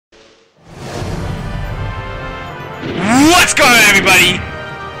What's going on, everybody?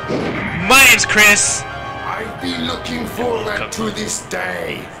 My name's Chris. I've been looking forward to this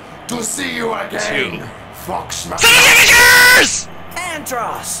day. To see you again, Fox Son of Avengers!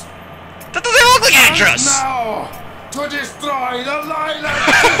 Andros! That doesn't look like Andros! Now, to destroy the Lilac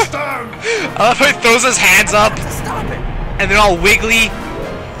system! I love how he throws his hands up, Stop it! and they're all wiggly.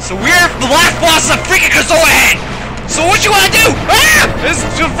 So we're the last boss of freaking Krazoa head! So what you wanna do? Is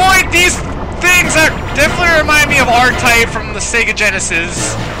to avoid these things that definitely remind me of R-Type from the Sega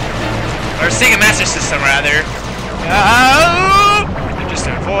Genesis. Or Sega Master System, rather. Just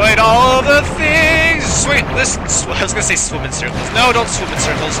avoid all of the things. Swing. I was gonna say swim in circles. No, don't swim in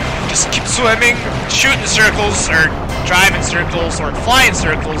circles. Just keep swimming, shoot in circles, or drive in circles, or fly in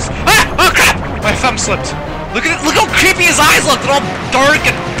circles. Ah! Oh crap! My thumb slipped. Look at it! Look how creepy his eyes look. They're all dark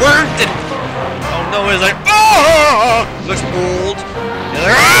and burnt and. Oh no! He's like, oh! Looks old. He's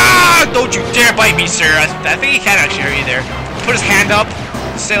like, ah! Don't you dare bite me, sir. I think he can actually hear you there. Put his hand up.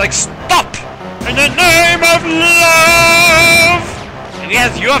 Say like, stop! In the name of love! And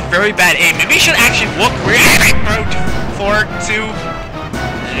you have very bad aim. Maybe you should actually look forward to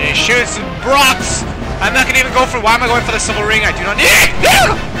shoot some rocks. I'm not gonna even go for. Why am I going for the silver ring? I do not need it.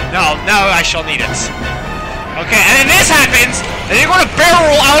 No, now I shall need it. Okay, and then this happens, and you're going to barrel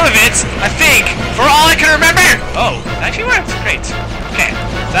roll out of it. I think, for all I can remember. Oh, it actually worked. Great. Okay,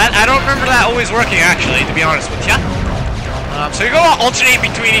 that I don't remember that always working actually, to be honest with you. So you're going to alternate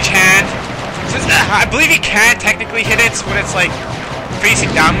between each hand. I believe you can technically hit it when it's like facing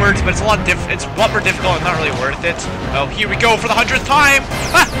downwards, but it's a lot it's more difficult and not really worth it. Oh, here we go for the 100th time.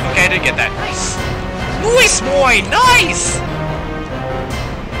 Ah, okay, I did get that. Nice. Nice boy, nice.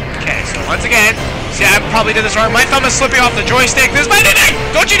 Okay, so once again, see, I probably did this wrong. My thumb is slipping off the joystick. This is my nickname.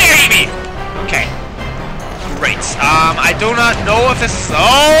 Don't you dare eat me. Okay. Great. I do not know if this is.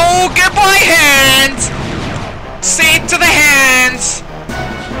 Oh, goodbye hands. See to the hands.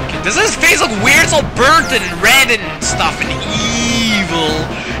 Okay, does his face look weird? It's all burnt and red and stuff and evil.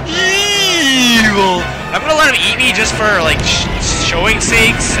 Evil. I'm gonna let him eat me just for like showing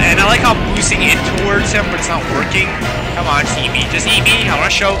sakes, and I like how I'm boosting in towards him, but it's not working. Come on, just eat me. Just eat me. I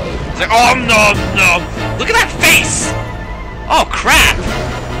wanna show. He's like, oh no, no. Look at that face. Oh crap.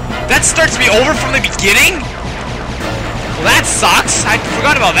 That starts me over from the beginning. Well, that sucks. I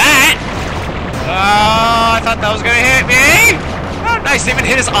forgot about that. I thought that was gonna hit me. Oh, nice. They even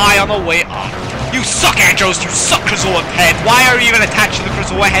hit his eye on the way up. You suck, Andros. You suck, Krazoa head. Why are you even attached to the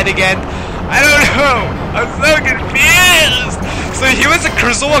Krazoa head again? I don't know. I'm so confused. So he was a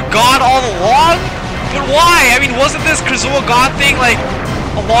Krazoa god all along? But why? I mean, wasn't this Krazoa god thing like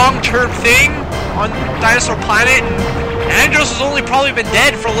a long-term thing on Dinosaur Planet? And Andros has only probably been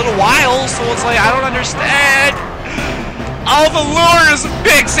dead for a little while, so it's like, I don't understand. All the lore is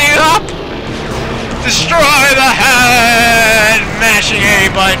mixing up. Destroy the head, mashing A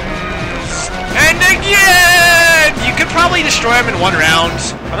buttons, and again! You could probably destroy him in one round.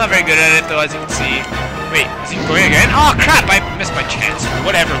 I'm not very good at it though, as you can see. Wait, is he going again? Oh crap, I missed my chance.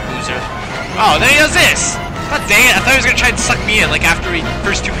 Whatever, loser. Oh, then he does this! God dang it, I thought he was gonna try and suck me in, like after he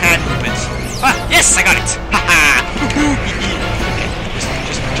first two hand movements. Ah, yes, I got it! Haha!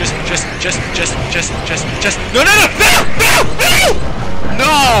 Just, no!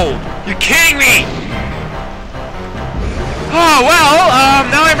 No! You're kidding me! Oh, well,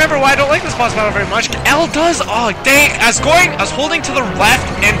 now I remember why I don't like this boss battle very much. L does, oh, dang, I was holding to the left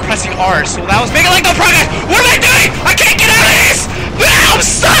and pressing R, so that was making like no progress. What am I doing? I can't get out of this! I'm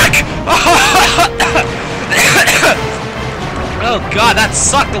stuck! Oh, God, that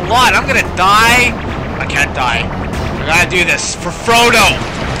sucked a lot. I'm gonna die. I can't die. I gotta do this for Frodo.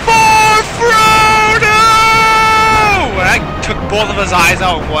 For Frodo! And I took both of his eyes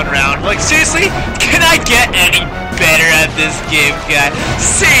out in one round. Like, seriously? Can I get any better at this game, guy?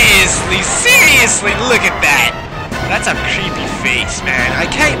 Seriously, look at that. That's a creepy face, man.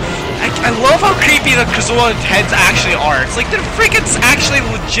 I love how creepy the Krazoa heads actually are. It's like they're freaking actually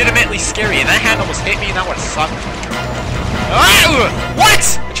legitimately scary. And that hand almost hit me, and that would suck. What?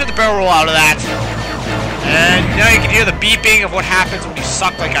 I tried to barrel roll out of that. And now you can hear the beeping of what happens when you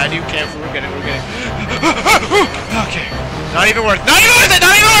suck like I do. Okay, we're getting. Okay. Not even worth it. No!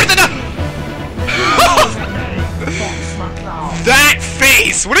 That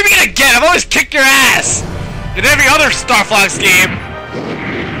face! What are we gonna get? I've always kicked your ass! In every other Star Fox game.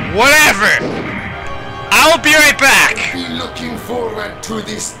 Whatever. I'll be right back. Be looking forward to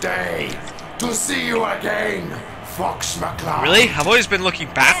this day. To see you again, Fox McCloud. Really? I've always been looking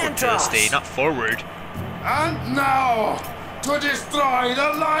backward to this day, not forward. And now, to destroy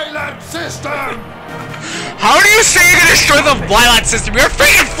the Lilac system! How do you say you're gonna destroy the Lilac system? You're a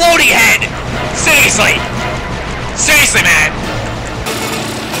freaking floating head! Seriously! Seriously, man.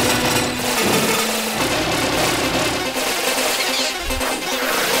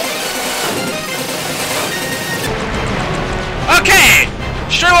 Okay.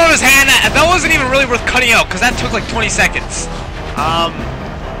 Straight out of his hand. That wasn't even really worth cutting out because that took like 20 seconds.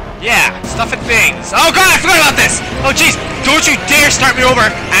 Yeah, stuff and things. Oh god, I forgot about this! Oh jeez, don't you dare start me over!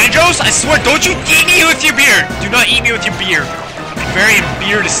 Andros, I swear, don't you eat me with your beard! Do not eat me with your beard. Very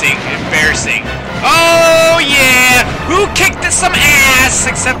embarrassing. Oh yeah! Who kicked some ass?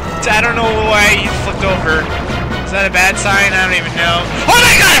 Except, I don't know why he flipped over. Is that a bad sign? I don't even know. Oh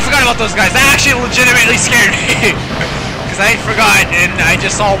my god, I forgot about those guys! That actually legitimately scared me! Because I forgot, and I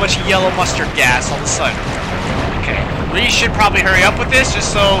just saw a bunch of yellow mustard gas all of a sudden. Okay. We should probably hurry up with this,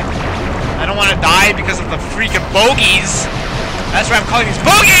 just so I don't want to die because of the freaking bogeys. That's why I'm calling these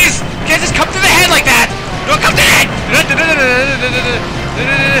bogeys! You can't just come to the head like that! Don't come to the head!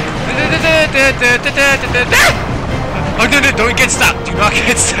 Oh, no, don't get stuck. Do not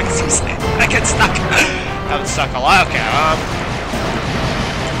get stuck. I get stuck. I was stuck a lot. Okay,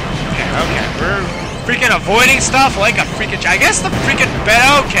 okay. We're freaking avoiding stuff like a freaking... I guess the freaking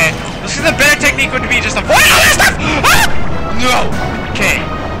better... Okay. This is the better technique would be just avoid all that stuff! Ah! No! Okay.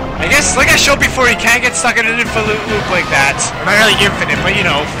 I guess, like I showed before, you can't get stuck in an infinite loop like that. Not really infinite, but you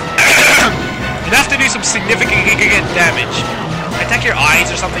know. You'd have to do some significant damage. Attack your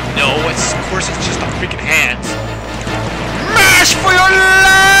eyes or something? No, of course it's just the freaking hands. Mash for your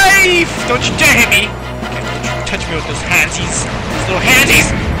life! Don't you dare hit me! Okay, don't you touch me with those handsies. Those little handsies!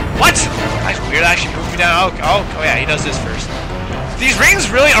 What? That's weird, actually moved me down. Oh yeah, he does this first. These rings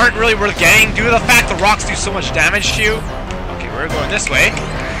really aren't really worth getting due to the fact the rocks do so much damage to you. Okay, we're going this way.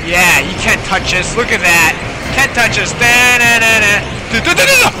 Yeah, you can't touch us. Look at that. Can't touch us.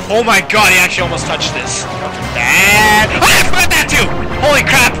 Oh my god, he actually almost touched this. Bad. Oh, I forgot that too! Holy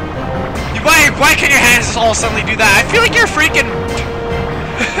crap! Why can your hands just all suddenly do that? I feel like you're freaking...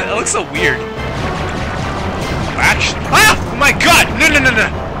 It looks so weird. Actually... Ah! Oh my god! No.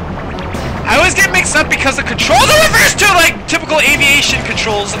 I always get mixed up because the controls are reversed to like typical aviation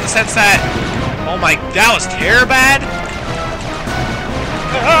controls in the sense that... Oh my... That was bad.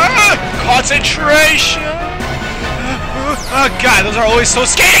 Concentration! Oh god, those are always so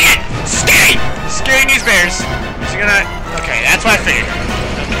scary! Scaring these bears. Is he gonna... Okay, that's what I figured.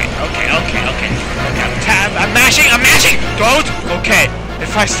 Okay. I'm mashing! Don't! Okay.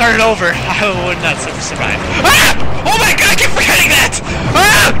 If I started over, I would not survive. Ah! Oh my god, I keep forgetting that!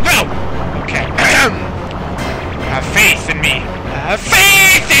 Ah! No! Okay. Have faith in me. Have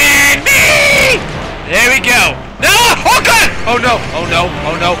faith in me! There we go. No! Oh god! Oh no!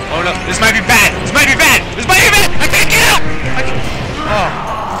 This might be bad! I can't get out! Oh.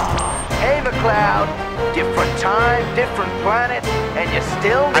 Hey McCloud, different time, different planet, and you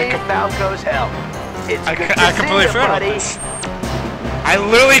still need Falco's help. It's good to I completely see you, forgot buddy. about this. I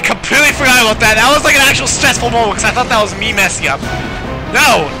literally completely forgot about that. That was like an actual stressful moment because I thought that was me messing up.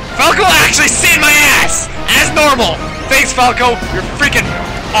 No! Falco actually saved my ass! As normal! Thanks, Falco. You're freaking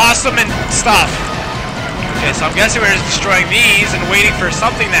awesome and stuff. Okay, so I'm guessing we're just destroying these and waiting for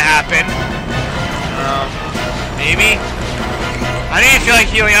something to happen. Maybe? I don't even feel like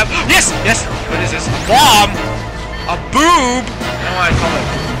healing up. Yes! What is this? A bomb? A boob? I don't want to call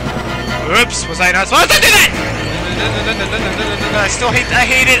it. Oops, was I not supposed to do that? I still hate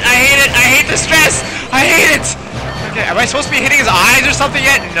it. I hate the stress. I hate it. Okay, am I supposed to be hitting his eyes or something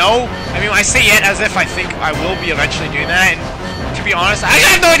yet? No. I mean, I say yet as if I think I will be eventually doing that. And to be honest, I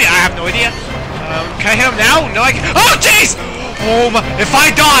have no idea. Can I hit him now? No, I can't. Oh, jeez! Oh my, if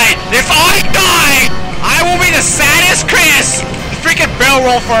I die, I will be the saddest Chris! Freaking barrel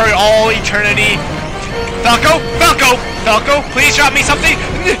roll for all eternity. Falco, please drop me something.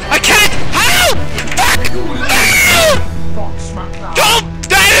 I can't! How? Don't!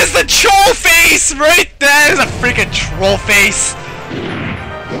 That is the troll face! Right? That is a freaking troll face.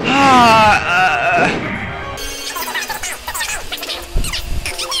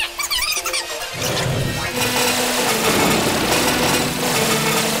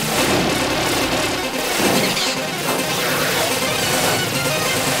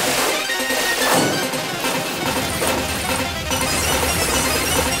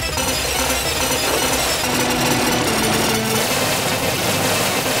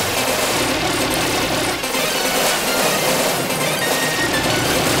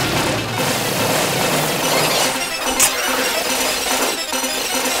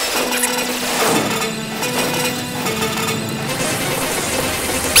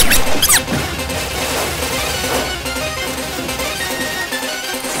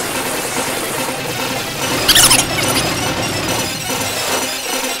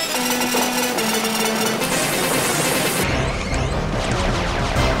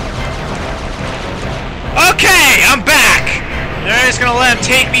 gonna let him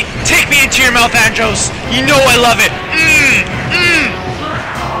take me. Take me into your mouth, Andros. You know I love it.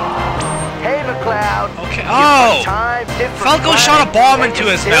 Hey, McCloud. Okay. Oh. Falco shot a bomb into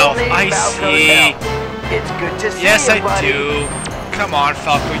his mouth. I see. It's good to see yes, you, I do. Come on,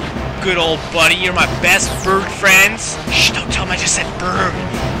 Falco, you good old buddy. You're my best bird friends. Shh, don't tell him I just said bird.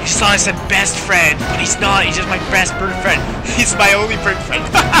 You saw I said best friend, but he's not. He's just my best bird friend. He's my only bird friend.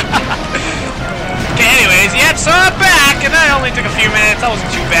 Okay, anyways, yep, so I'm back, and that only took a few minutes. That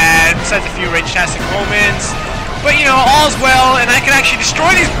wasn't too bad, besides a few range-tastic moments. But, you know, all's well, and I can actually destroy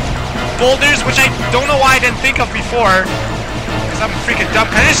these boulders, which I don't know why I didn't think of before. Because I'm freaking dumb.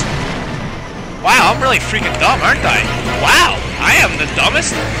 Can I just... Wow, I'm really freaking dumb, aren't I? Wow, I am the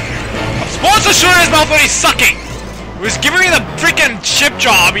dumbest. I'm supposed to shoot in his mouth when he's sucking. He was giving me the freaking ship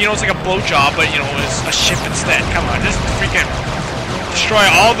job. You know, it's like a blow job, but, you know, it's a ship instead. Come on, just freaking... destroy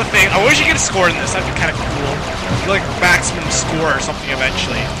all the things. I wish you could score in this. That'd be kind of cool. Like maximum score or something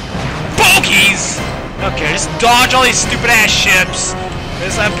eventually. Bogeys! Okay, just dodge all these stupid ass ships.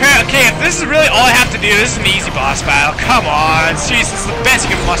 Okay, if this is really all I have to do, this is an easy boss battle. Come on, seriously, this is the best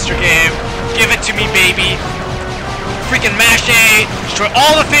you can muster game. Give it to me, baby. Freaking mash A. Destroy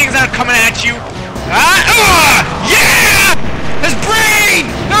all the things that are coming at you. Yeah! His brain!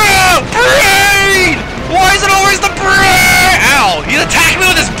 Brain! Why is it always the brain? Ow! He's attacking me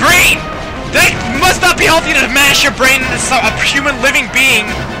with his brain! That must not be healthy to mash your brain into a human living being.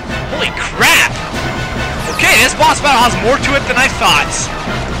 Holy crap! Okay, this boss battle has more to it than I thought.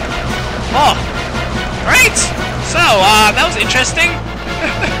 Oh. Alright! So, that was interesting.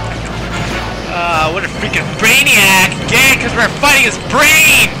 What a freaking brainiac! Again, because we're fighting his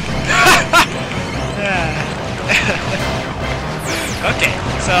brain! Okay,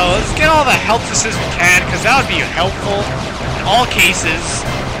 so let's get all the helplessness we can, because that would be helpful in all cases,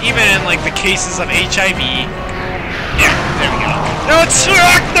 even in, like, the cases of HIV. Yeah, there we go. No, it's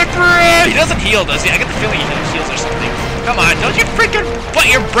the brain! He doesn't heal, does he? I get the feeling he heals or something. Come on, don't you freaking butt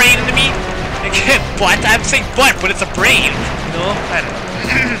your brain into me? Butt? I'm saying butt, but it's a brain. No? I don't know.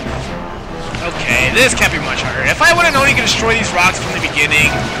 Okay, this can't be much harder. If I would have known you could destroy these rocks from the beginning,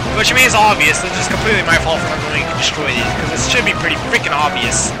 which I mean is obvious, it's just completely my fault for not knowing you could destroy these, because this should be pretty freaking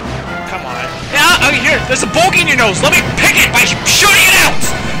obvious. Come on. Yeah, oh, here, there's a bogey in your nose. Let me pick it by shooting it out!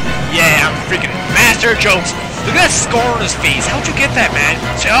 Yeah, I'm freaking master of jokes. Look at that scar on his face. How'd you get that, man?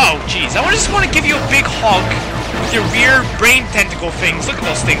 Oh, jeez. I just want to give you a big hug with your weird brain tentacle things. Look at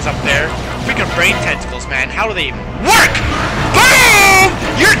those things up there. Freaking brain tentacles, man. How do they even work? Boom!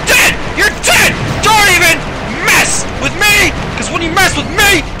 You're dead! You're dead! Don't even mess with me! Because when you mess with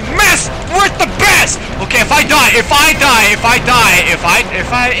me, you mess with the best! Okay, if I die, I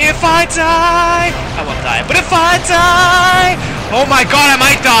won't die. But if I die, oh my god, I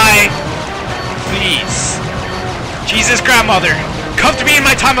might die. Please. Jesus, grandmother, come to me in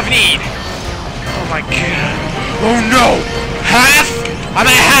my time of need. Oh my god. Oh no! Half? I'm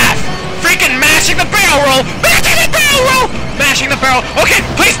at half! Freaking mashing the barrel roll! Mashing the barrel roll! Mashing the barrel. Okay,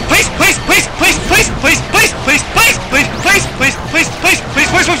 please.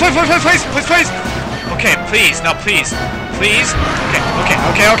 Okay, please, no, please. Please. Okay.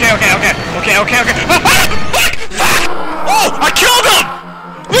 Fuck! Oh, I killed him!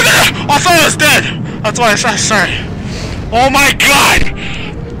 Look at that! I thought I was dead. That's why I said sorry. Oh my god!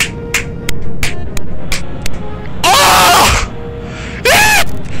 Oh!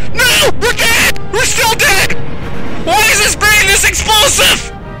 No! We're dead! We're still dead! Why is this brain this explosive?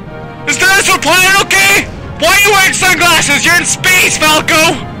 Is Dinosaur Planet okay? Why are you wearing sunglasses? You're in space,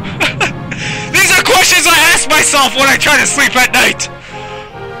 Falco! These are questions I ask myself when I try to sleep at night.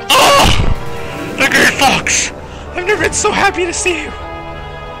 Oh! The great fox! I've never been so happy to see you.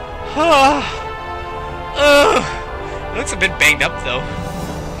 It looks a bit banged up, though.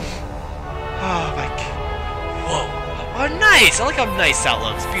 Oh, my god. Whoa. Oh, nice! I like how nice that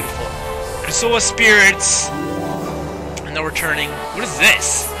looks. Beautiful. Krasoa spirits. And now we're turning. What is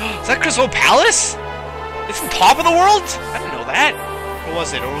this? Is that Krasoa Palace? It's on top of the world? I didn't know that. Or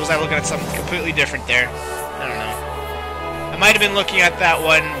was it? Or was I looking at something completely different there? I don't know. I might have been looking at that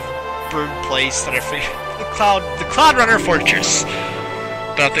one bird place that I forget. The Cloud Runner Fortress.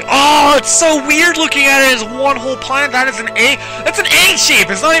 Oh, it's so weird looking at it as one whole planet. That is an egg. That's an egg shape.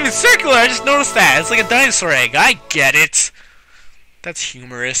 It's not even circular. I just noticed that. It's like a dinosaur egg. I get it. That's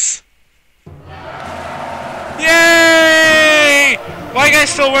humorous. Yay! Why are you guys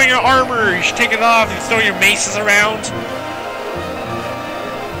still wearing your armor? You should take it off and throw your maces around.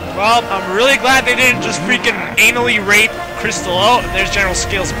 Well, I'm really glad they didn't just freaking anally rape Crystal. Oh, and there's General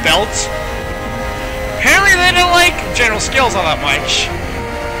Scales' belt. Apparently they didn't like General Scales all that much.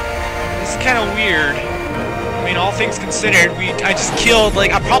 This is kind of weird. I mean, all things considered, I just killed,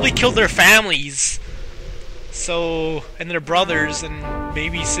 like, I probably killed their families. So, and their brothers and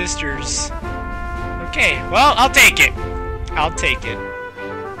maybe sisters. Okay, well, I'll take it. I'll take it.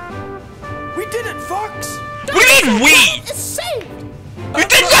 We did it, Fox! We did we! It's saved! You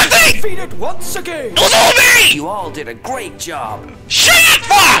did nothing! Defeated once again! It was all me! You all did a great job. Shut up,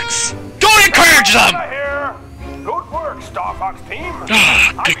 Fox! Don't encourage them! Here. Good work, Star Fox team.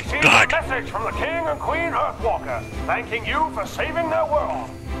 Ah, I good received God. a message from the King and Queen Earthwalker, thanking you for saving their world.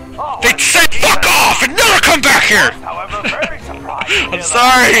 Oh, They said fuck off and never come back here! however, very surprised. to I'm hear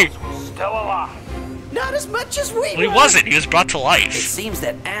sorry! that Fox was still alive. Not as much as we Well, he were. wasn't. He was brought to It life. seems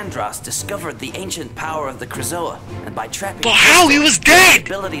that Andros discovered the ancient power of the Krazoa, and by trapping But how? He was the dead!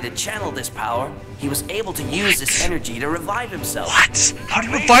 ability to channel this power, he was able to use this energy to revive himself. What? How do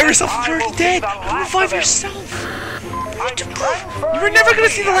you revive yourself if you're already dead? How do you revive yourself? You were never gonna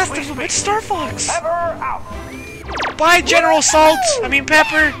see the last of him. It's Star Fox. Ever out. Bye, General Salt. I mean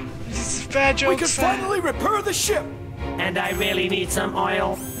Pepper. This is bad We can jokes. finally repair the ship. And I really need some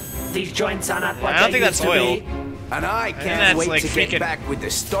oil. These joints are not what I don't they think used that's to oil. be. And I that's can't wait like to freaking- get back with the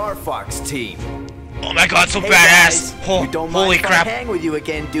Star Fox team. Oh my God, so Hey badass. guys, Oh, you don't holy mind if crap. I hang with you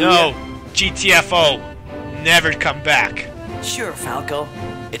again, do No, ya? GTFO. Never come back. Sure, Falco.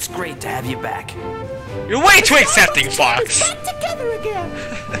 It's great to have you back. You're way too accepting, Fox. Back together again.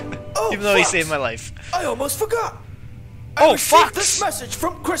 Oh, Even though he Fox, saved my life. I almost forgot. Oh, I received Fox. this message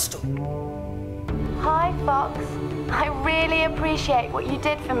from Crystal. Hi, Fox. I really appreciate what you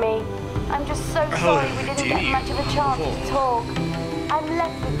did for me. I'm just so sorry we didn't get much of a chance to talk. I'm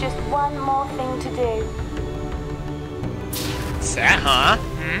left with just one more thing to do. What's that, huh?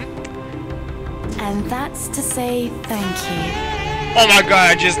 And that's to say thank you. Oh my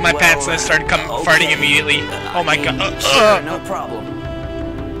God, I just, my pants Well, started farting immediately. Oh my God. Sure, no problem.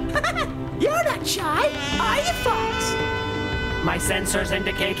 You're not shy, are you, Fox? My sensors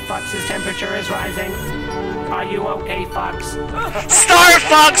indicate Fox's temperature is rising. Are you okay, Fox? Star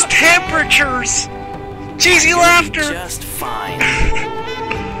Fox temperatures! Cheesy laughter! Just fine.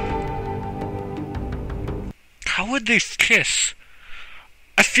 How would they kiss?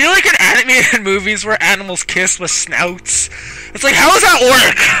 I feel like in animated movies where animals kiss with snouts, it's like, how does that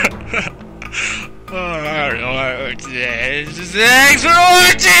work? Oh, I don't know. Thanks for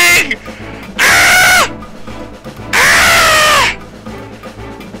watching! Ah! Ah!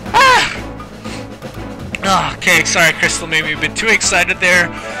 Ah! Oh, okay, sorry, Crystal, made me a bit too excited there.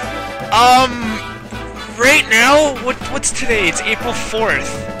 Right now, what's today? It's April 4th,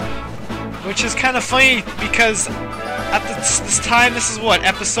 which is kind of funny because at this time, this is what,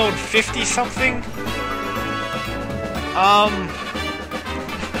 episode 50 something?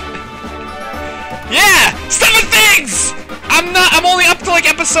 Yeah! 7 things! I'm only up to like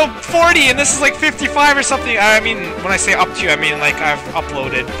episode 40 and this is like 55 or something. I mean, when I say up to, I mean like I've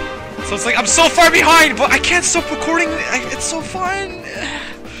uploaded. So it's like I'm so far behind, but I can't stop recording. It's so fun.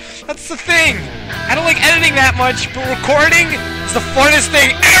 That's the thing. I don't like editing that much, but recording is the funnest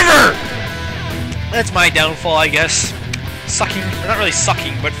thing ever! That's my downfall, I guess. Sucking, or not really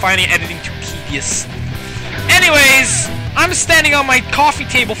sucking, but finding editing too tedious. Anyways, I'm standing on my coffee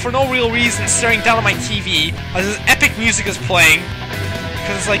table for no real reason, staring down at my TV as this epic music is playing.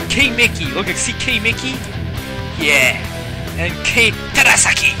 Because it's like K Mickey. Look, see K Mickey? Yeah. And K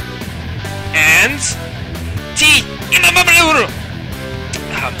Terasaki. And T Imamamaru.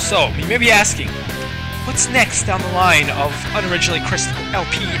 So, you may be asking, what's next down the line of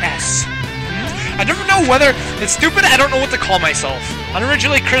UnoriginallyChrisLPs? I never know whether it's stupid. I don't know what to call myself.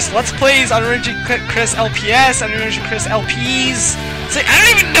 Unoriginally Chris Let's Plays, Unoriginally Chris LPS, Unoriginally Chris LPs. See, I don't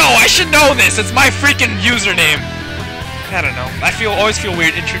even know. I should know this. It's my freaking username. I don't know. I always feel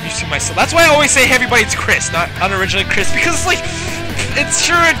weird introducing myself. That's why I always say, hey, everybody, it's Chris, not Unoriginally Chris, because it's like, it's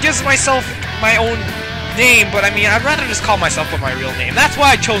sure it gives myself my own name, but I mean, I'd rather just call myself by my real name. That's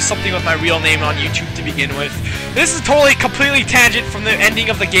why I chose something with my real name on YouTube to begin with. This is totally completely tangent from the ending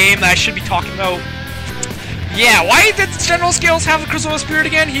of the game that I should be talking about. Yeah, why did General Scales have the Krazoa Spirit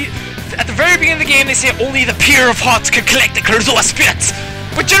again? At the very beginning of the game, they say only the peer of hearts can collect the Krazoa Spirit.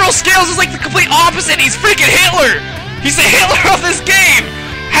 But General Scales is like the complete opposite. He's freaking Hitler. He's the Hitler of this game.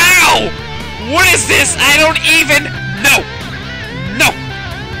 How? What is this? I don't even know. No.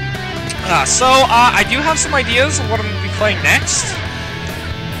 I do have some ideas of what I'm going to be playing next.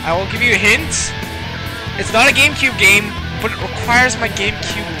 I will give you a hint. It's not a GameCube game, but it requires my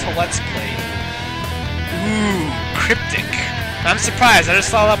GameCube to Let's Play. Ooh, cryptic. I'm surprised. I just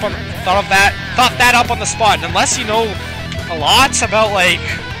thought that up on the spot. And unless you know a lot about like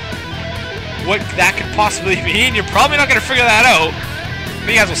what that could possibly mean, you're probably not going to figure that out.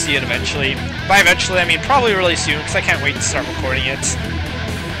 But you guys will see it eventually. By eventually, I mean probably really soon, because I can't wait to start recording it.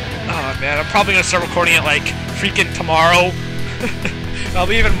 Oh man, I'm probably going to start recording it like freaking tomorrow. I'll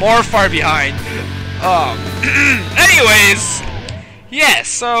be even more far behind. Anyways, yeah,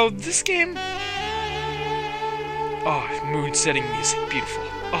 so this game... Oh, mood setting music, beautiful.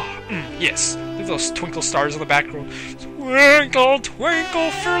 Oh, yes, look at those twinkle stars in the background. Twinkle,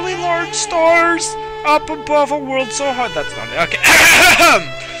 twinkle, fairly large stars up above a world so hard. That's not it. Okay.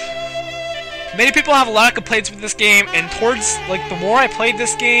 Many people have a lot of complaints with this game, and towards, like, the more I played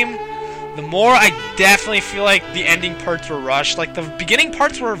this game, the more I definitely feel like the ending parts were rushed. Like, the beginning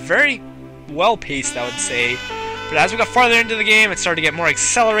parts were very well-paced, I would say. But as we got farther into the game, it started to get more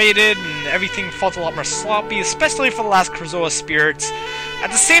accelerated, and everything felt a lot more sloppy, especially for the last Krazoa Spirits.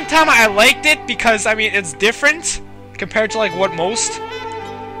 At the same time, I liked it because, I mean, it's different compared to, like, what most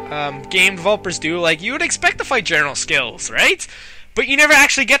game developers do. Like, you would expect to fight general skills, right? But you never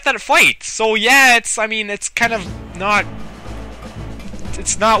actually get that fight. So, yeah, it's, I mean, it's kind of not...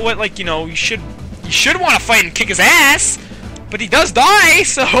 It's not what, like, you know, you should want to fight and kick his ass. But he does die,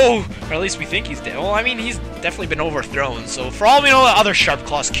 so... Or at least we think he's dead. Well, I mean, he's definitely been overthrown. So, for all we know, the other Sharp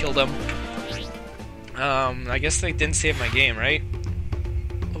Claws killed him. I guess they didn't save my game, right?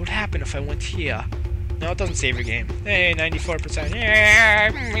 What would happen if I went here? No, it doesn't save your game. Hey, 94%.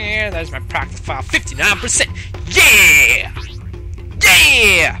 Yeah, there's my practice file. 59%. Yeah!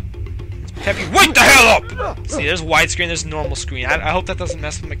 Yeah! Heavy, wake the hell up! See, there's widescreen, there's normal screen. I hope that doesn't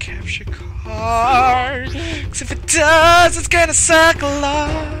mess with my capture card. Because if it does, it's gonna suck a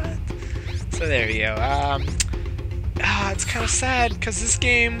lot. So there we go. It's kind of sad, because this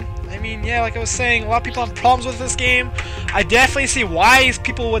game, I mean, yeah, like I was saying, a lot of people have problems with this game. I definitely see why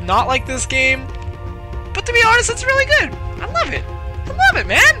people would not like this game. But to be honest, it's really good. I love it. I love it,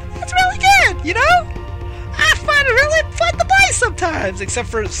 man. It's really good, you know? I find it really fun to play sometimes, except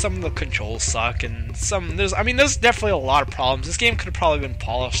for some of the controls suck, and there's definitely a lot of problems. This game could have probably been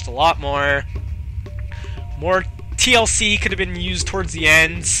polished a lot more. More TLC could have been used towards the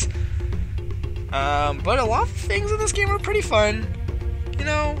ends. But a lot of things in this game are pretty fun. You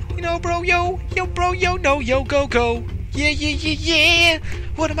know, bro, yo, bro, yo, no, yo, go, go. Yeah, yeah, yeah, yeah.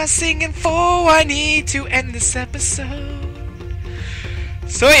 What am I singing for? I need to end this episode.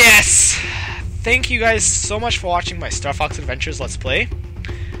 So yes. Thank you guys so much for watching my Star Fox Adventures Let's Play.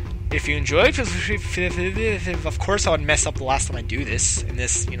 If you enjoyed, of course I would mess up the last time I do this, in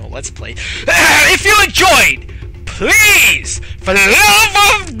this, you know, Let's Play. If you enjoyed, please, for the love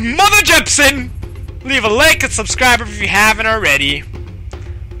of Mother Jepson, leave a like and subscribe if you haven't already.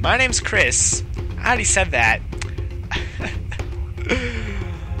 My name's Chris. I already said that.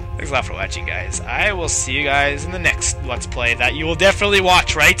 Thanks a lot for watching, guys. I will see you guys in the next Let's Play that you will definitely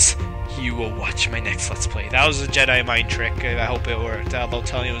watch, right? You will watch my next Let's Play. That was a Jedi mind trick. I hope it worked. Although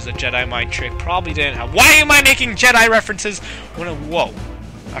telling you it was a Jedi mind trick probably didn't have. Why am I making Jedi references when whoa.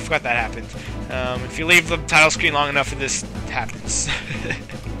 I forgot that happened. If you leave the title screen long enough, this happens.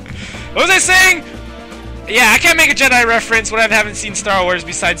 What was I saying? Yeah, I can't make a Jedi reference when I haven't seen Star Wars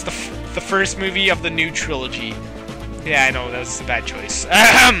besides the first movie of the new trilogy. Yeah, I know, that was a bad choice.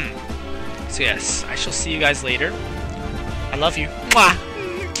 So yes, I shall see you guys later. I love you. Mwah!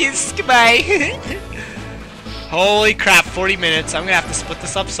 Kiss, goodbye. Holy crap, 40 minutes. I'm gonna have to split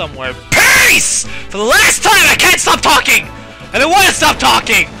this up somewhere. Peace! For the last time, I can't stop talking! I don't want to stop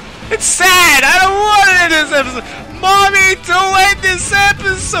talking! It's sad! I don't want to end this episode! Mommy, don't end this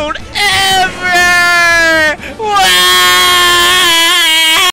episode ever! Wow!